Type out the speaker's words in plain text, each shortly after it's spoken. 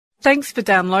Thanks for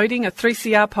downloading a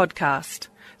 3CR podcast.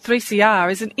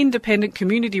 3CR is an independent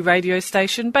community radio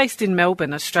station based in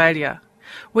Melbourne, Australia.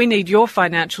 We need your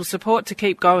financial support to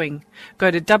keep going. Go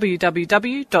to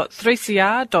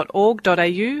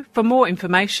www.3cr.org.au for more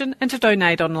information and to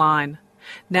donate online.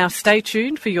 Now stay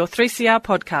tuned for your 3CR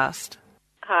podcast.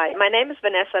 Hi, my name is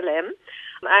Vanessa Lim.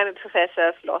 I'm a professor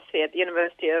of philosophy at the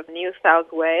University of New South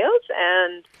Wales,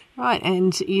 and Right,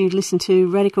 and you listen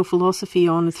to Radical Philosophy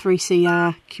on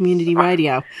 3CR Community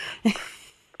Radio.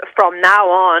 From now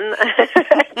on,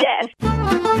 yes.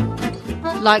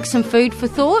 Like some food for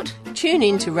thought? Tune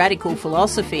in to Radical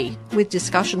Philosophy with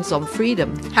discussions on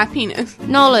freedom, happiness,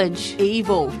 knowledge,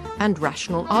 evil, and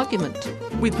rational argument.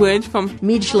 with words from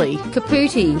Midgley,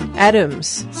 Caputi,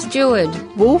 Adams, Stewart,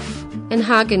 Wolf, and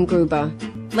Hagengruber.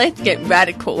 Let's Get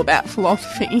Radical About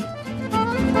Philosophy.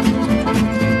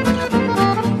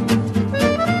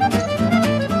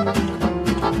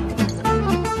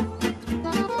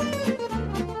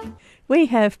 We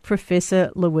have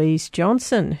Professor Louise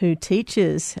Johnson, who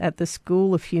teaches at the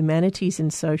School of Humanities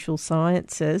and Social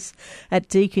Sciences at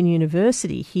Deakin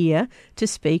University, here to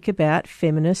speak about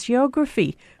feminist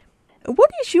geography.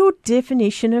 What is your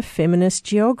definition of feminist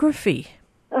geography?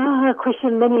 A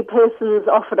question many persons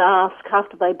often ask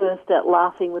after they burst out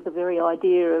laughing with the very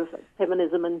idea of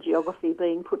feminism and geography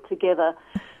being put together.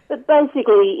 But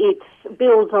basically it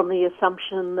builds on the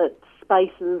assumption that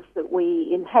spaces that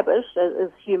we inhabit as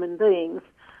human beings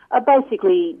are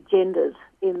basically gendered,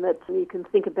 in that you can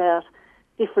think about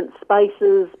different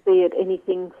spaces, be it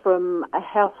anything from a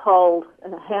household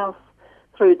and a house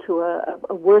through to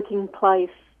a working place,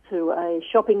 to a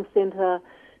shopping centre,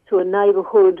 to a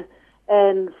neighbourhood.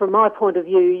 And from my point of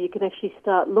view, you can actually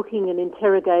start looking and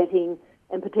interrogating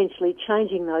and potentially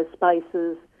changing those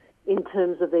spaces in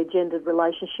terms of their gendered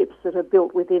relationships that are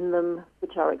built within them,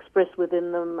 which are expressed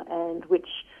within them, and which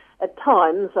at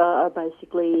times are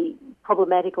basically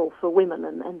problematical for women,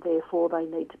 and therefore they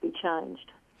need to be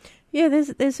changed. Yeah,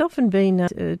 there's often been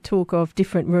talk of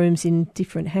different rooms in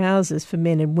different houses for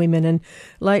men and women, and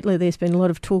lately there's been a lot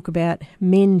of talk about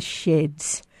men's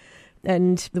sheds.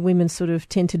 And the women sort of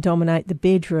tend to dominate the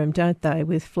bedroom, don't they,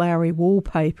 with flowery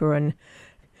wallpaper and...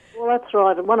 Well, that's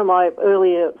right. And one of my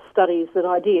earlier studies that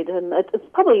I did, and it's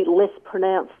probably less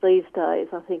pronounced these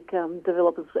days, I think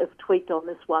developers have tweaked on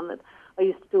this one, that I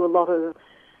used to do a lot of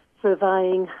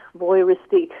surveying,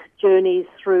 voyeuristic journeys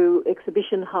through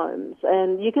exhibition homes,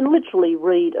 and you can literally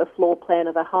read a floor plan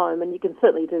of a home, and you can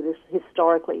certainly do this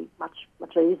historically much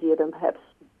easier than perhaps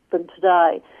than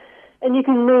today. And you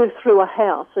can move through a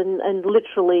house, and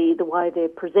literally the way they're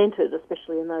presented,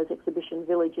 especially in those exhibition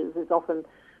villages, is often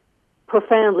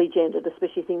profoundly gendered,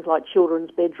 especially things like children's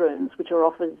bedrooms, which are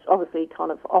obviously kind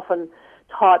of often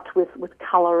typed with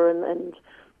colour and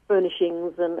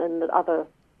furnishings and other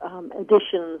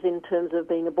additions in terms of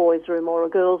being a boys' room or a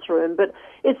girls' room. But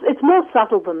it's more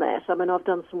subtle than that. I mean, I've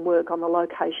done some work on the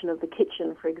location of the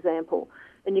kitchen, for example,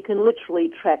 and you can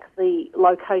literally track the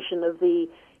location of the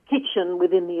kitchen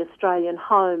within the Australian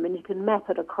home, and you can map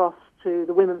it across to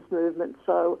the women's movement.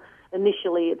 So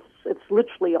initially it's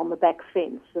literally on the back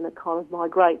fence, and it kind of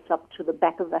migrates up to the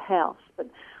back of the house. But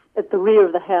at the rear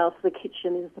of the house, the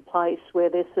kitchen is the place where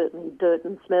there's certainly dirt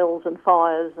and smells and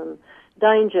fires and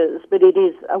dangers, but it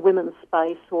is a women's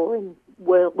space, or in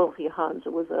wealthier homes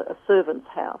it was a servant's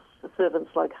house, a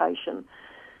servant's location.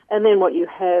 And then what you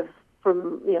have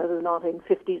from the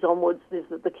 1950s onwards is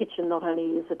that the kitchen not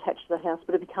only is attached to the house,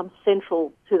 but it becomes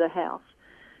central to the house.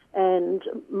 And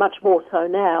much more so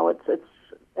now, it's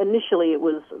initially it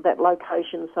was that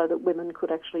location so that women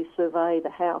could actually survey the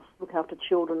house, look after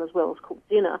children as well as cook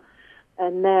dinner.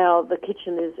 And now the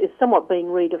kitchen is somewhat being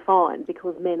redefined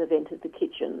because men have entered the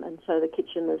kitchen, and so the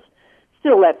kitchen is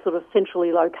still that sort of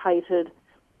centrally located,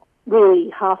 really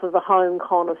half of a home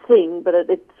kind of thing, but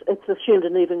it's assumed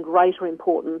an even greater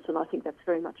importance, and I think that's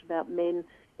very much about men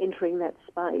entering that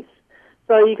space.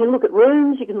 So you can look at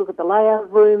rooms, you can look at the layout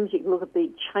of rooms, you can look at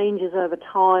the changes over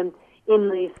time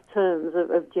in these terms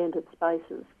of gendered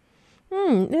spaces.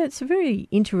 It's a very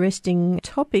interesting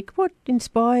topic. What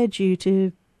inspired you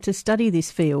to study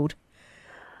this field?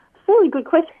 Fairly good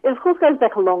question. It, of course, goes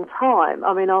back a long time.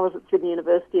 I mean, I was at Sydney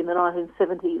University in the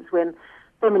 1970s when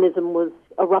feminism was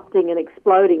erupting and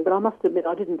exploding, but I must admit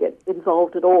I didn't get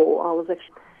involved at all. I was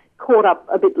actually caught up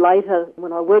a bit later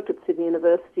when I worked at Sydney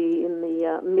University in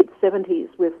the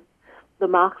mid-70s with the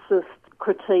Marxist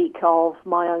critique of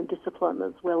my own discipline,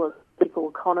 as well as political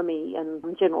economy and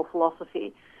general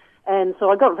philosophy. And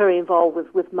so I got very involved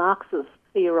with Marxist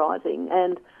theorising,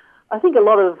 and I think a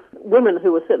lot of women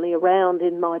who were certainly around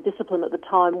in my discipline at the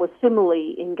time were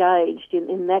similarly engaged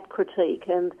in that critique,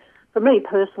 and for me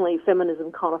personally,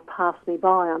 feminism kind of passed me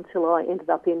by until I ended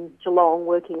up in Geelong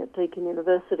working at Deakin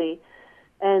University.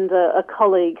 And a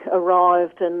colleague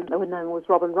arrived, and her name was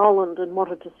Robin Rowland, and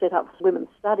wanted to set up women's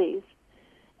studies.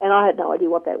 And I had no idea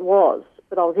what that was,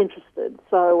 but I was interested.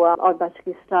 So I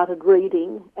basically started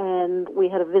reading, and we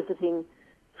had a visiting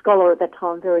scholar at that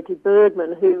time, Verity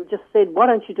Bergman, who just said, why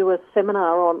don't you do a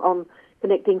seminar on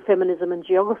connecting feminism and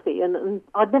geography? And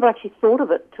I'd never actually thought of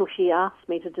it till she asked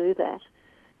me to do that.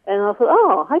 And I thought,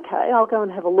 oh, okay, I'll go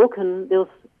and have a look. And there was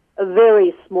a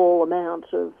very small amount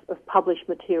of published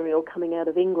material coming out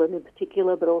of England in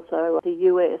particular, but also the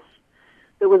US,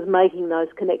 that was making those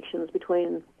connections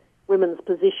between women's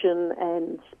position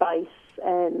and space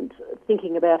and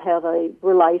thinking about how they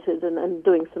related and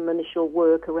doing some initial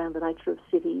work around the nature of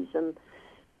cities and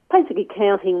basically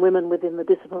counting women within the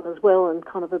discipline as well and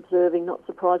kind of observing, not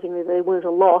surprisingly, there weren't a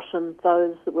lot, and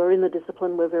those that were in the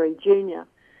discipline were very junior.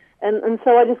 And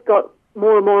so I just got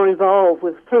more and more involved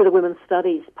through the women's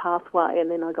studies pathway, and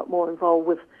then I got more involved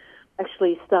with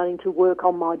actually starting to work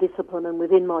on my discipline and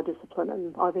within my discipline,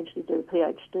 and I eventually did a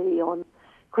PhD on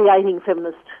creating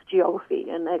feminist geography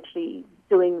and actually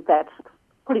doing that,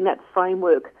 putting that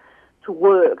framework to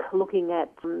work, looking at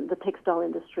the textile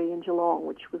industry in Geelong,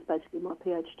 which was basically my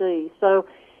PhD. So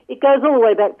it goes all the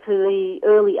way back to the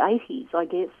early 80s, I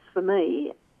guess, for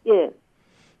me. Yeah.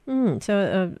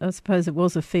 So I suppose it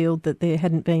was a field that there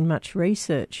hadn't been much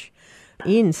research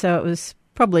in, so it was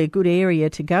probably a good area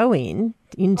to go into.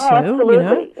 Oh, absolutely. You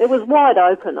know? It was wide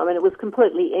open. I mean, it was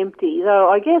completely empty. So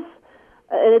I guess,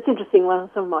 and it's interesting,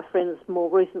 some of my friends more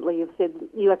recently have said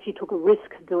you actually took a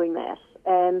risk doing that.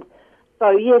 And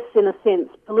so, yes, in a sense,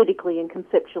 politically and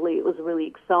conceptually, it was a really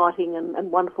exciting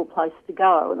and wonderful place to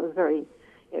go, and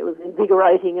it was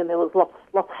invigorating, and there was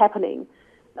lots happening.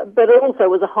 But it also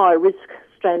was a high risk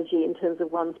strategy in terms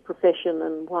of one's profession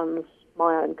and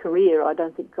my own career. I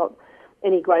don't think got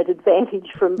any great advantage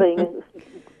from being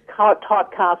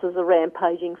typecast as a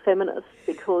rampaging feminist,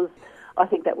 because I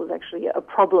think that was actually a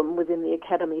problem within the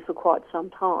academy for quite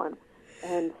some time.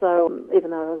 And so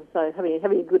even though I was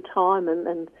having a good time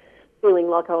and feeling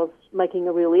like I was making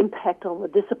a real impact on the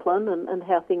discipline and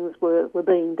how things were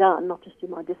being done, not just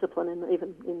in my discipline, and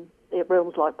even in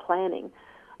realms like planning,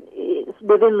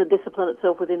 within the discipline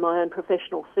itself, within my own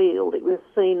professional field, it was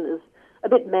seen as a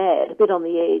bit mad, a bit on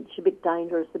the edge, a bit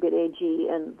dangerous, a bit edgy,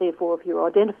 and therefore if you're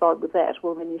identified with that,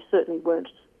 well, then you certainly weren't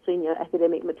senior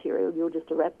academic material, you were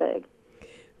just a rat bag.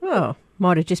 Oh,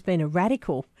 might have just been a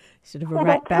radical, sort of a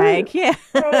rat bag, yeah.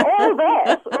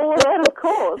 all of that, of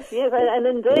course, yes, and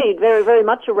indeed, very, very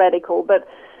much a radical, but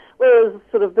whereas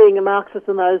sort of being a Marxist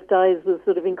in those days was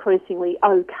sort of increasingly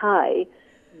okay,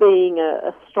 being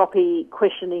a stroppy,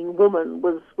 questioning woman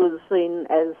was seen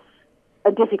as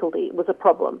a difficulty, was a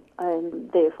problem,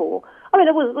 and therefore, I mean,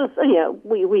 it was you know,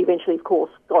 we eventually, of course,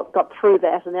 got through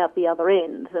that and out the other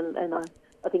end, and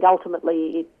I think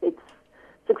ultimately it's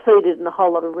succeeded in a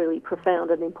whole lot of really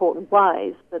profound and important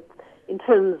ways, but in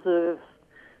terms of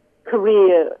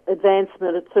career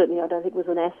advancement, it certainly, I don't think, was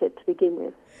an asset to begin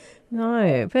with.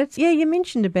 No, but yeah, you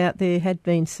mentioned about there had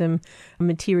been some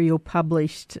material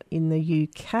published in the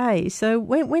UK. So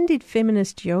when did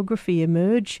feminist geography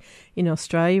emerge in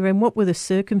Australia, and what were the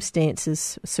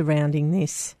circumstances surrounding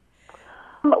this?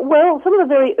 Well, some of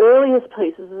the very earliest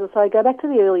pieces, as I say, go back to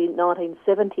the early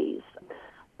 1970s.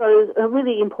 So a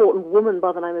really important woman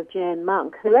by the name of Jan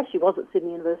Monk, who actually was at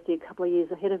Sydney University a couple of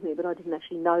years ahead of me, but I didn't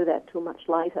actually know that till much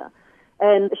later.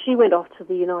 And she went off to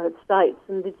the United States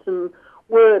and did some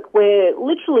work where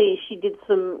literally she did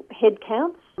some head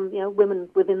counts, you know, women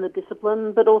within the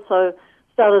discipline, but also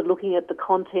started looking at the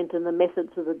content and the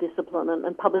methods of the discipline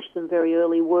and published some very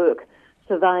early work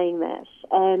surveying that.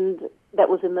 And that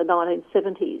was in the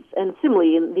 1970s. And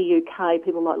similarly in the UK,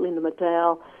 people like Linda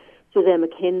McDowell, Suzanne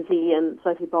McKenzie and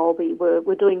Sophie Bowlby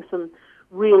were doing some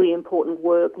really important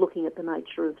work looking at the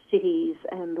nature of cities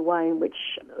and the way in which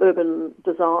urban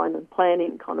design and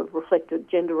planning kind of reflected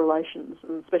gender relations,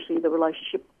 and especially the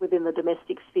relationship within the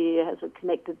domestic sphere as it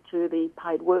connected to the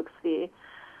paid work sphere.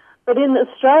 But in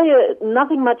Australia,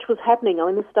 nothing much was happening. I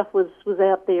mean, this stuff was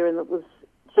out there and it was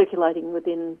circulating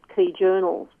within key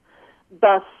journals.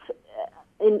 But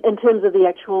in terms of the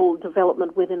actual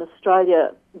development within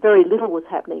Australia, very little was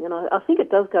happening. And I think it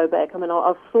does go back. I mean,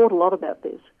 I've thought a lot about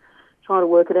this, trying to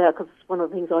work it out, because one of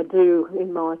the things I do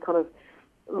in my kind of,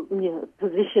 you know,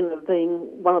 position of being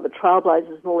one of the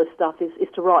trailblazers and all this stuff is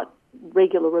to write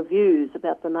regular reviews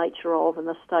about the nature of and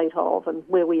the state of and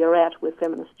where we are at with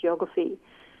feminist geography.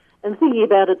 And thinking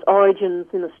about its origins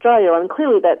in Australia, I mean,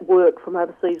 clearly that work from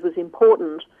overseas was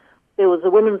important, there was a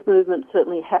women's movement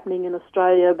certainly happening in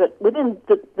Australia, but within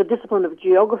the discipline of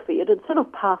geography, it had sort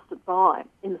of passed it by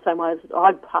in the same way as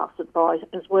I'd passed it by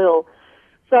as well.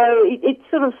 So it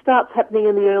sort of starts happening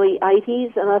in the early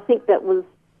 80s, and I think that was,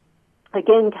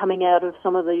 again, coming out of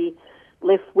some of the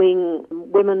left-wing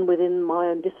women within my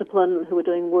own discipline who were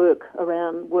doing work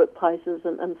around workplaces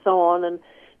and so on, and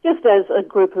just as a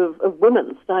group of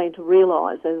women starting to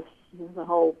realise, as the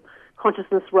whole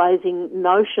consciousness-raising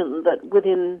notion that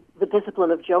within the discipline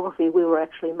of geography we were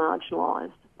actually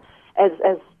marginalised as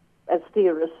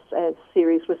theorists, as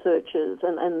serious researchers,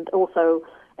 and also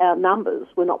our numbers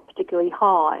were not particularly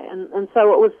high. And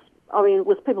so it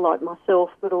was people like myself,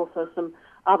 but also some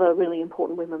other really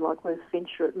important women like Ruth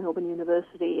Fincher at Melbourne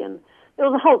University, and there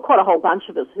was quite a whole bunch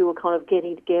of us who were kind of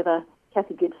getting together.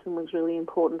 Kathy Gibson was really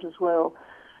important as well,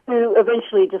 who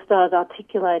eventually just started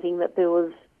articulating that there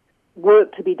was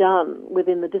work to be done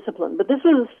within the discipline. But this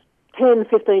was 10,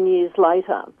 15 years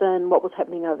later than what was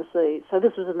happening overseas. So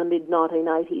this was in the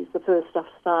mid-1980s. The first stuff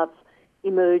starts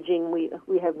emerging.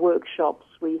 We have workshops,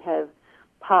 we have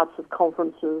parts of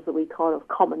conferences that we kind of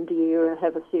commandeer and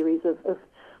have a series of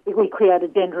we create a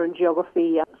gender and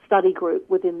geography study group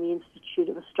within the Institute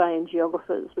of Australian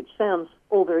Geographers, which sounds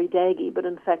all very daggy, but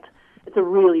in fact it's a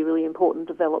really, really important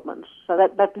development. So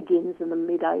that begins in the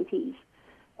mid-80s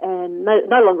and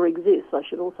no longer exists, I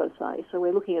should also say. So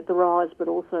we're looking at the rise, but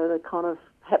also the kind of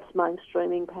perhaps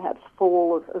mainstreaming, perhaps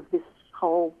fall of this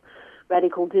whole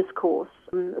radical discourse.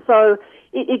 So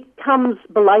it comes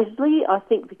belatedly, I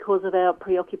think, because of our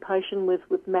preoccupation with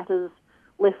matters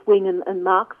left-wing and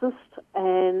Marxist,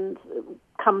 and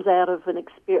comes out of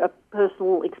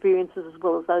personal experiences as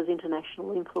well as those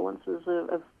international influences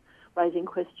of raising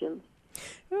questions.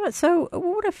 Right, so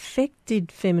what effect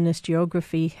did feminist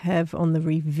geography have on the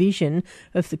revision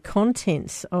of the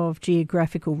contents of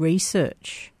geographical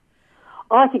research?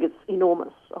 I think it's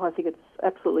enormous. I think it's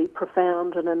absolutely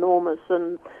profound and enormous,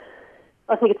 and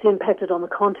I think it's impacted on the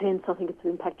contents, I think it's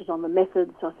impacted on the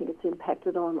methods, I think it's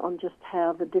impacted on just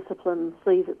how the discipline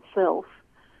sees itself.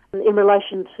 In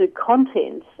relation to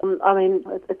content, I mean,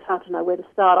 it's hard to know where to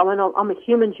start. I mean, I'm a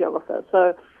human geographer,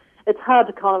 so it's hard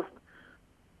to kind of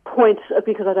point,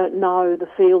 because I don't know the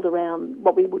field around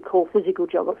what we would call physical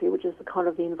geography, which is the kind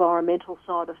of the environmental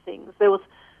side of things. There was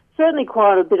certainly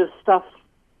quite a bit of stuff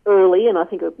early, and I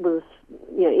think it was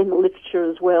in the literature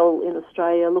as well in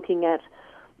Australia, looking at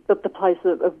the place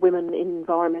of women in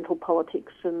environmental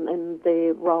politics and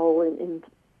their role in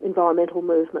environmental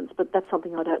movements, but that's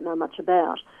something I don't know much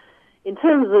about. In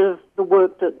terms of the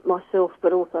work that myself,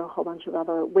 but also a whole bunch of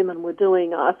other women were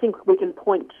doing, I think we can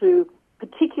point to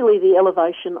particularly the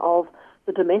elevation of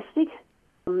the domestic,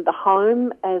 the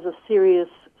home as a serious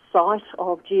site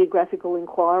of geographical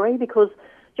inquiry, because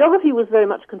geography was very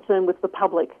much concerned with the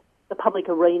public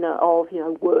arena of,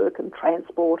 work and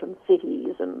transport and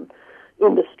cities and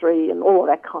industry and all of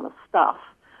that kind of stuff.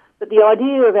 But the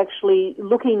idea of actually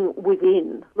looking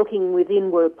within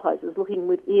workplaces, looking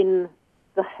within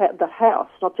the house,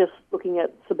 not just looking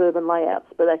at suburban layouts,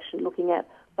 but actually looking at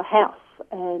the house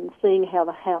and seeing how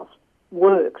the house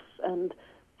works and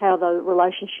how the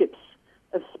relationships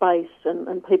of space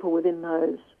and people within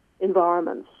those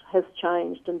environments has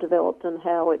changed and developed, and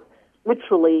how it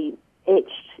literally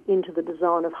etched into the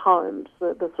design of homes,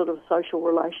 the sort of social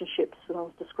relationships that I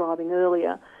was describing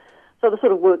earlier. So the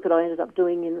sort of work that I ended up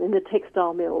doing in the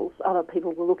textile mills, other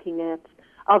people were looking at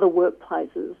other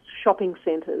workplaces, shopping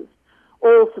centres,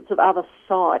 all sorts of other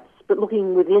sites, but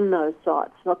looking within those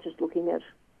sites, not just looking at,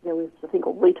 there's a thing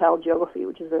called retail geography,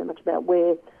 which is very much about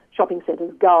where shopping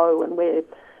centres go and where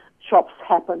shops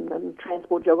happen, and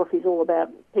transport geography is all about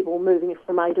people moving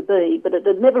from A to B, but it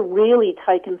had never really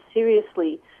taken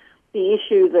seriously the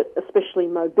issue that especially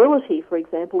mobility, for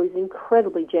example, is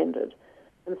incredibly gendered.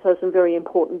 And so some very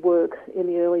important work in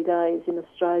the early days in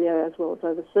Australia as well as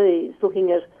overseas, looking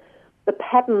at the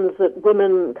patterns that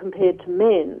women compared to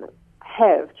men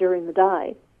have during the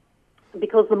day,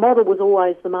 because the model was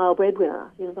always the male breadwinner.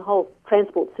 The whole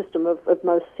transport system of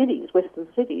most cities, Western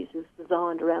cities, is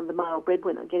designed around the male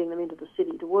breadwinner, getting them into the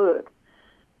city to work.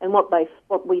 And what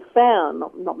we found,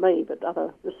 not me, but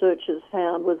other researchers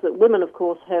found, was that women, of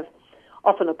course,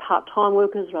 often are part-time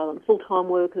workers rather than full-time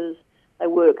workers. They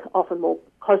work often more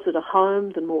closer to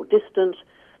home than more distant.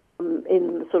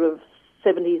 In the sort of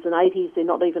 70s and 80s, they're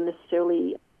not even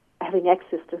necessarily having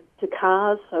access to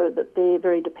cars, so that they're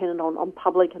very dependent on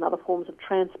public and other forms of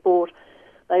transport.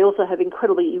 They also have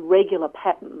incredibly irregular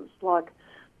patterns, like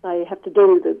they have to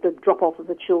do the drop-off of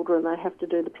the children, they have to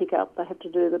do the pick-up, they have to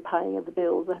do the paying of the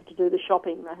bills, they have to do the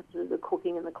shopping, they have to do the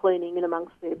cooking and the cleaning in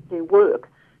amongst their work.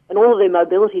 And all of their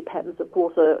mobility patterns, of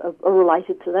course, are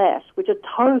related to that, which are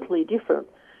totally different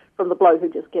from the bloke who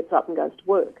just gets up and goes to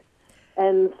work.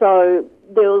 And so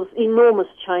there was enormous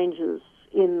changes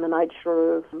in the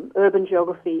nature of urban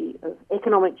geography, of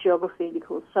economic geography,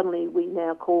 because suddenly we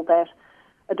now call that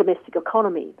a domestic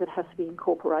economy that has to be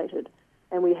incorporated.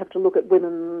 And we have to look at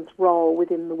women's role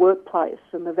within the workplace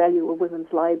and the value of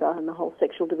women's labour and the whole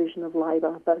sexual division of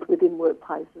labour, both within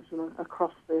workplaces and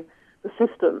across the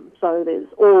system. So there's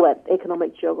all that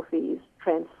economic geography is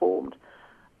transformed.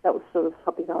 That was sort of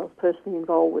something I was personally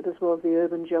involved with, as well as the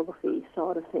urban geography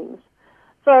side of things.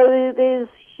 So there's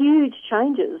huge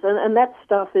changes, and that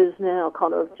stuff is now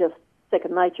kind of just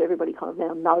second nature. Everybody kind of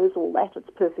now knows all that. It's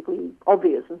perfectly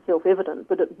obvious and self-evident,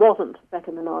 but it wasn't back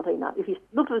in the 1980s. If you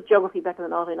looked at the geography back in the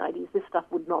 1980s, this stuff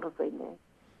would not have been there.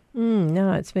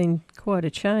 No, it's been quite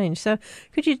a change. So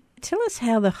could you tell us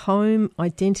how the home,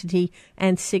 identity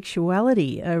and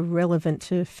sexuality are relevant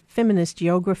to feminist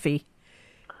geography?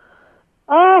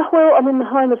 Well, I mean, the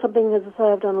home is something, as I say,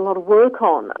 I've done a lot of work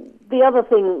on. The other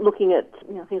thing, looking at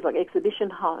things like exhibition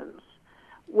homes,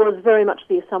 was very much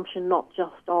the assumption not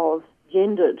just of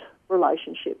gendered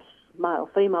relationships,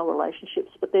 male-female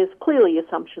relationships, but there's clearly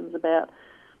assumptions about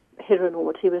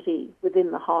heteronormativity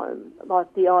within the home.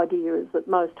 Like the idea is that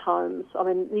most homes, I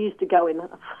mean, you used to go in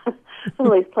some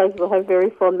of these places I have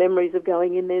very fond memories of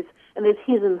going in, there's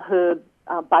his and her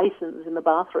basins in the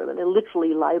bathroom, and they're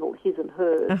literally labelled his and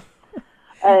hers.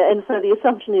 And so the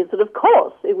assumption is that, of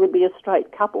course, it would be a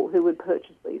straight couple who would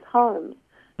purchase these homes.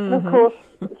 Mm-hmm. And, of course,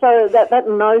 so that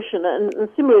notion, and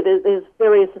similarly, there's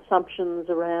various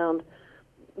assumptions around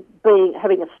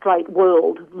having a straight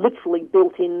world literally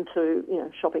built into,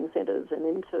 shopping centres and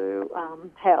into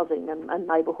housing and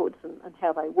neighbourhoods and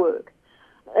how they work.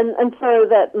 And so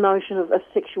that notion of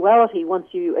sexuality, once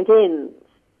you, again,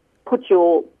 put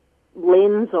your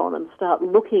lens on and start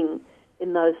looking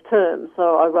in those terms.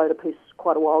 So I wrote a piece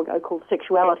quite a while ago called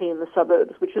Sexuality in the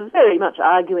Suburbs, which was very much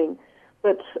arguing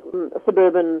that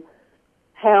suburban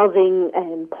housing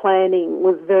and planning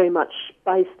was very much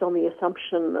based on the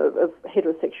assumption of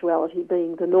heterosexuality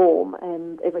being the norm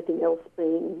and everything else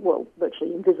being,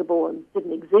 virtually invisible and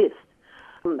didn't exist.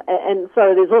 And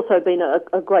so there's also been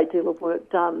a great deal of work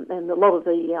done, and a lot of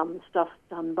the stuff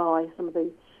done by some of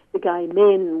the gay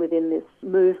men within this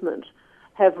movement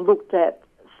have looked at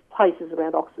places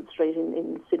around Oxford Street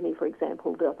in Sydney, for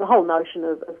example, the whole notion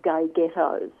of gay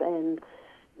ghettos, and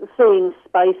seeing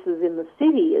spaces in the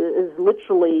city is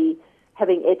literally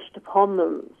having etched upon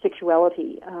them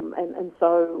sexuality. And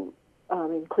so,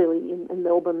 clearly in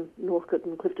Melbourne, Northcote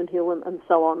and Clifton Hill and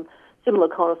so on, similar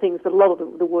kind of things, but a lot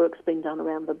of the work's been done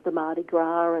around the Mardi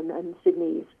Gras and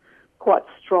Sydney's quite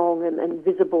strong and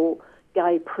visible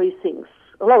gay precincts.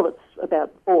 A lot of it's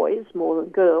about boys more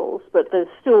than girls, but there's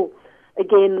still,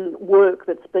 again, work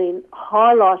that's been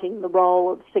highlighting the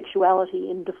role of sexuality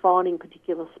in defining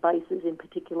particular spaces in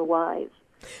particular ways,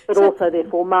 but also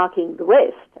therefore marking the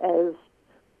rest as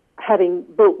having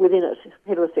built within it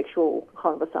heterosexual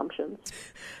kind of assumptions.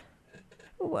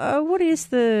 What is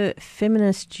the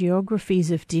feminist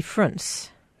geographies of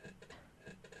difference?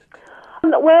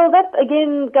 Well, that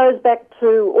again goes back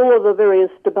to all of the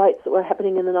various debates that were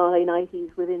happening in the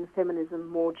 1980s within feminism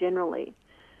more generally.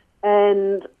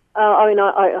 And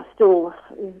I still,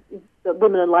 the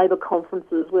women and labour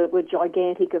conferences were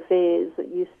gigantic affairs that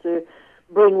used to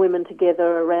bring women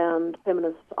together around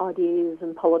feminist ideas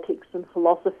and politics and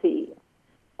philosophy.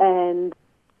 And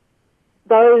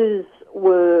those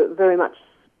were very much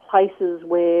places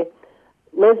where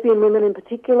lesbian women in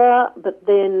particular, but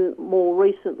then more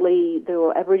recently there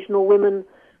were Aboriginal women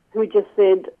who just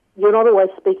said, you're not always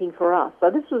speaking for us.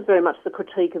 So this was very much the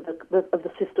critique of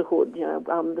the sisterhood.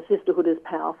 The sisterhood is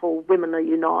powerful, women are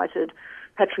united,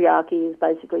 patriarchy is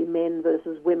basically men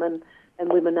versus women,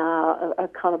 and women are a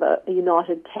kind of a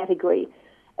united category.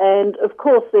 And of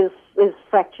course there's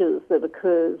fractures that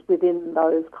occurs within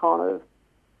those kind of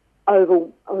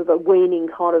overweening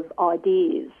kind of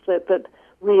ideas that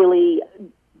really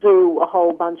do a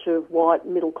whole bunch of white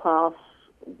middle class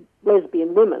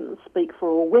lesbian women speak for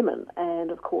all women, and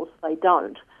of course they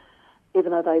don't,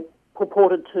 even though they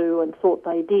purported to and thought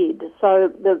they did.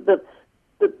 So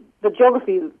the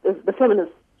geography, the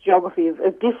feminist geography of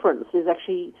difference is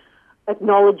actually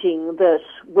acknowledging that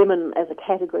women as a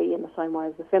category, in the same way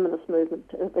as the feminist movement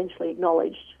eventually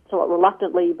acknowledged, somewhat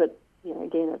reluctantly, but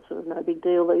again, it's sort of no big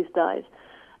deal these days,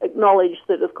 acknowledged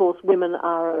that, of course, women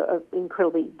are an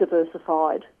incredibly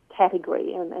diversified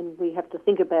category, and we have to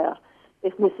think about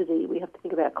ethnicity, we have to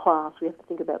think about class, we have to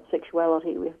think about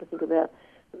sexuality, we have to think about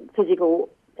physical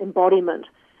embodiment.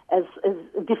 as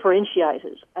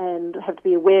differentiated and have to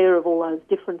be aware of all those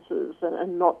differences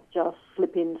and not just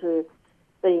slip into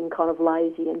being kind of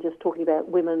lazy and just talking about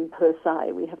women per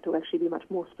se. We have to actually be much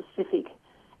more specific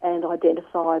and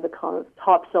identify the kind of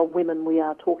types of women we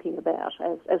are talking about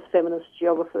as feminist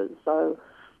geographers. So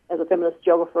as a feminist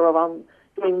geographer, if I'm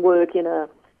doing work in a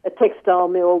textile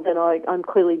mill, then I'm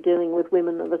clearly dealing with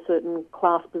women of a certain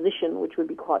class position, which would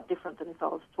be quite different than if I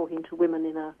was talking to women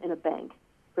in a bank,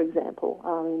 for example.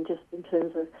 I mean, just in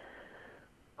terms of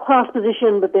class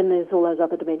position, but then there's all those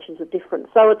other dimensions of difference.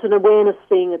 So it's an awareness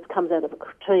thing. It comes out of a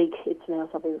critique. It's now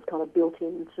something that's kind of built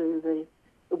into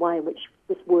the way in which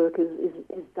this work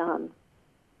is done.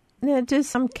 Now,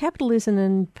 does capitalism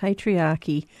and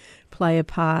patriarchy play a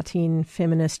part in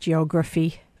feminist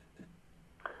geography?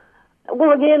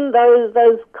 Well, again,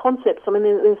 those concepts. I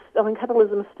mean,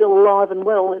 capitalism is still alive and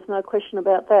well. There's no question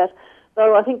about that.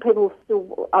 Though I think people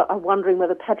still are wondering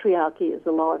whether patriarchy is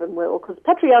alive and well, because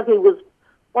patriarchy was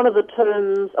one of the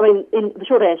terms. I mean, the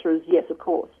short answer is yes, of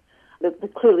course.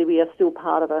 Clearly, we are still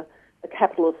part of a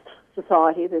capitalist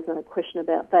society. There's no question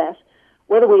about that.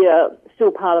 Whether we are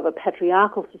still part of a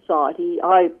patriarchal society,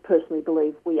 I personally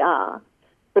believe we are.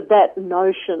 But that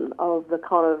notion of the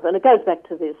kind of, and it goes back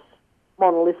to this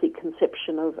monolithic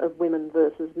conception of women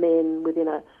versus men within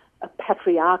a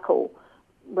patriarchal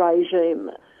regime,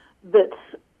 that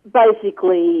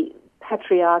basically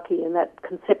patriarchy and that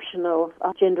conception of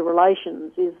gender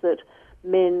relations is that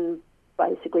men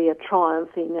basically are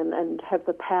triumphing and have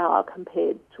the power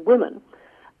compared to women.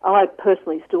 I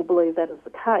personally still believe that is the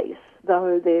case,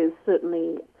 though there's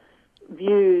certainly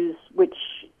views which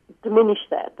diminish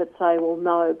that say, well,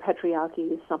 no,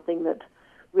 patriarchy is something that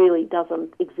really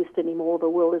doesn't exist anymore. The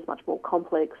world is much more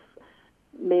complex.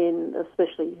 Men,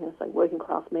 especially, say, working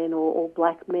class men or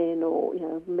black men or,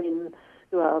 men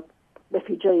who are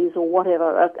refugees or whatever,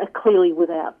 are clearly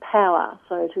without power.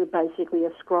 So to basically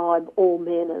ascribe all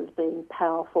men as being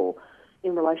powerful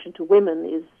in relation to women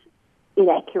is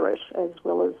inaccurate as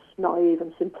well as naive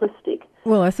and simplistic.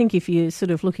 Well, I think if you're sort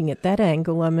of looking at that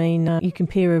angle, I mean, you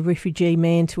compare a refugee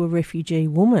man to a refugee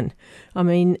woman. I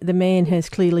mean, the man has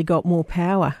clearly got more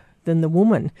power than the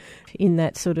woman in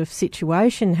that sort of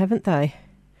situation, haven't they?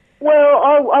 Well,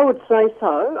 I would say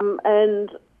so. And,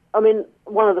 I mean,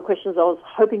 one of the questions I was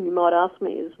hoping you might ask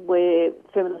me is where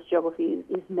feminist geography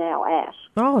is now at.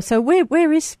 Oh, so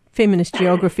where is feminist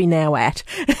geography now at?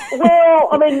 Well,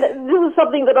 I mean, this is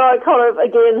something that I kind of,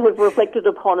 again, have reflected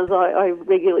upon as I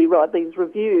regularly write these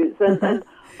reviews. And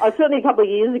I certainly a couple of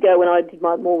years ago when I did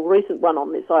my more recent one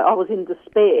on this, I was in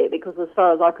despair because as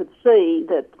far as I could see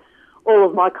that all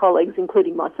of my colleagues,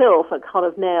 including myself, are kind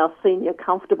of now senior,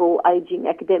 comfortable, ageing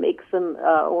academics and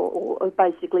or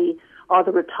basically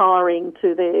either retiring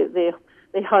to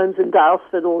their homes in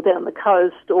Dalesford or down the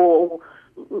coast or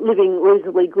living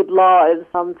reasonably good lives,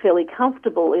 fairly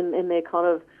comfortable in their kind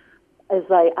of as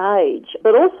they age.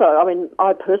 But also, I mean,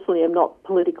 I personally am not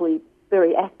politically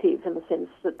very active in the sense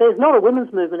that there's not a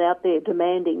women's movement out there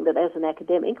demanding that as an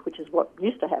academic, which is what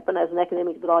used to happen, as an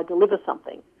academic that I deliver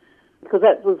something. Because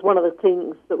that was one of the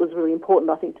things that was really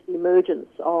important, I think, to the emergence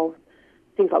of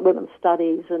things like women's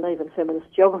studies and even feminist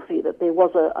geography, that there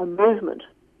was a movement,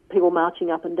 people marching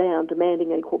up and down,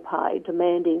 demanding equal pay,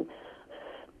 demanding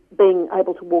being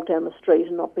able to walk down the street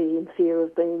and not be in fear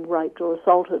of being raped or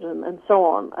assaulted and so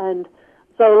on. And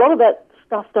so a lot of that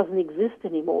stuff doesn't exist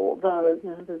anymore, though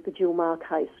the Jill Meagher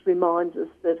case reminds us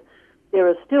that there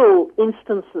are still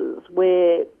instances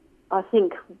where I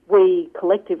think we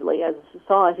collectively as a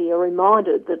society are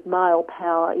reminded that male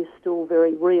power is still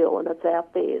very real and it's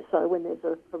out there. So when there's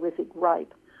a horrific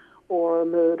rape or a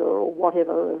murder or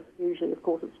whatever, usually of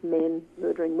course it's men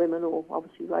murdering women or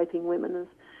obviously raping women,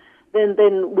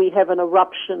 then we have an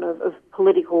eruption of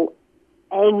political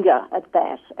anger at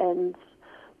that.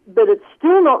 But it's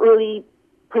still not really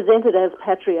presented as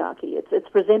patriarchy. It's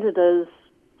presented as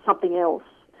something else.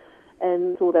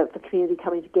 And it's all about the community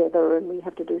coming together and we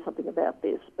have to do something about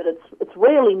this. But it's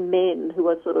rarely men who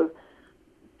are sort of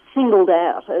singled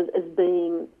out as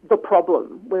being the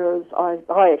problem, whereas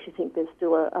I actually think there's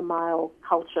still a male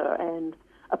culture and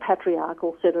a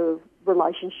patriarchal set of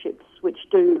relationships which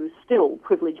do still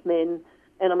privilege men.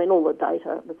 And I mean, all the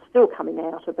data that's still coming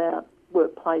out about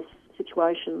workplace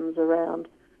situations around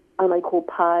unequal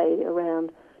pay,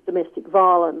 around domestic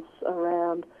violence,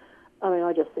 around, I mean,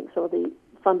 I just think some of the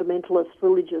fundamentalist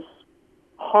religious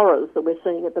horrors that we're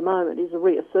seeing at the moment is a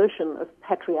reassertion of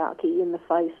patriarchy in the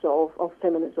face of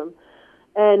feminism.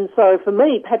 And so for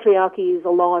me, patriarchy is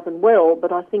alive and well,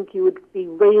 but I think you would be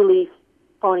really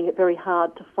finding it very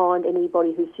hard to find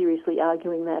anybody who's seriously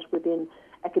arguing that within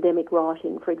academic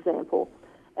writing, for example.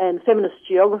 And feminist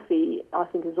geography, I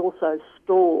think, is also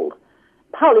stalled,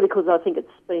 partly because I think it's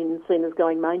been seen as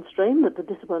going mainstream, that the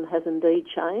discipline has indeed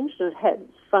changed, and it has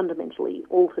fundamentally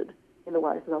altered in the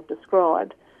ways that I've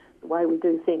described. The way we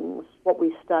do things, what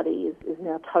we study is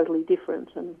now totally different,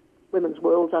 and women's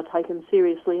worlds are taken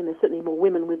seriously, and there's certainly more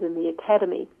women within the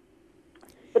academy.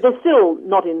 But they're still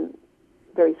not in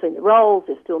very senior roles,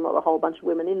 there's still not a whole bunch of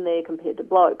women in there compared to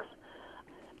blokes.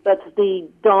 But the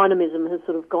dynamism has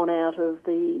sort of gone out of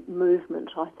the movement,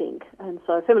 I think. And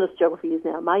so feminist geography is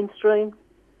now mainstream.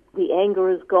 The anger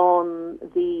is gone.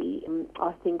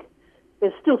 I think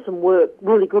there's still some work,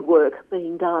 really good work,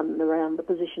 being done around the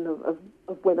position of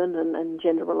women and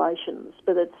gender relations,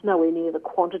 but it's nowhere near the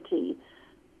quantity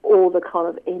or the kind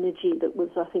of energy that was,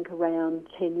 I think, around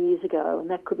 10 years ago.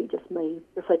 And that could be just me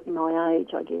reflecting my age,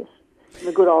 I guess, in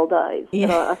the good old days. Yeah.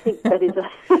 But I think that is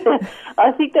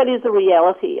I think that is a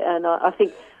reality, and I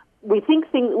think we think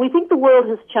the world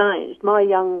has changed. My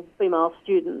young female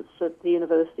students at the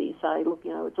university say, look,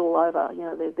 it's all over.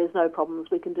 There's no problems.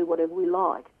 We can do whatever we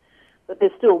like. But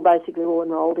they're still basically all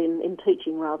enrolled in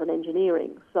teaching rather than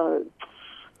engineering. So,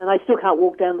 and they still can't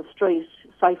walk down the street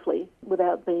safely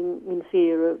without being in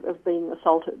fear of being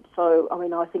assaulted. So,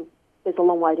 I think there's a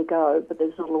long way to go, but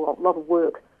there's a lot of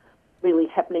work really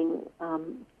happening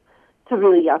to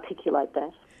really articulate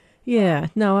that. Yeah,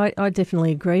 no, I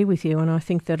definitely agree with you, and I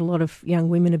think that a lot of young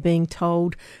women are being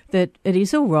told that it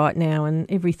is all right now and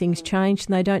everything's changed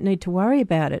and they don't need to worry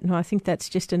about it. And I think that's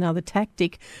just another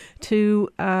tactic to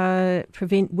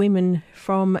prevent women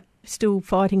from still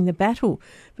fighting the battle.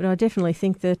 But I definitely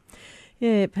think that,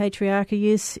 patriarchy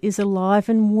is alive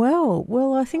and well.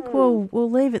 Well, I think we'll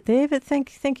leave it there, but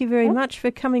thank you very much for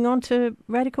coming on to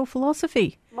Radical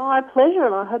Philosophy. My pleasure,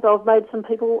 and I hope I've made some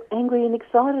people angry and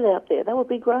excited out there. That would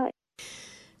be great.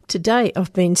 Today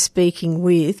I've been speaking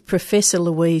with Professor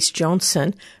Louise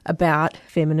Johnson about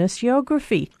feminist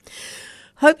geography.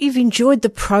 Hope you've enjoyed the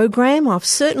program. I've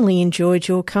certainly enjoyed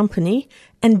your company,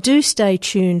 and do stay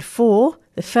tuned for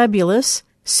the fabulous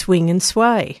Swing and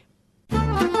Sway.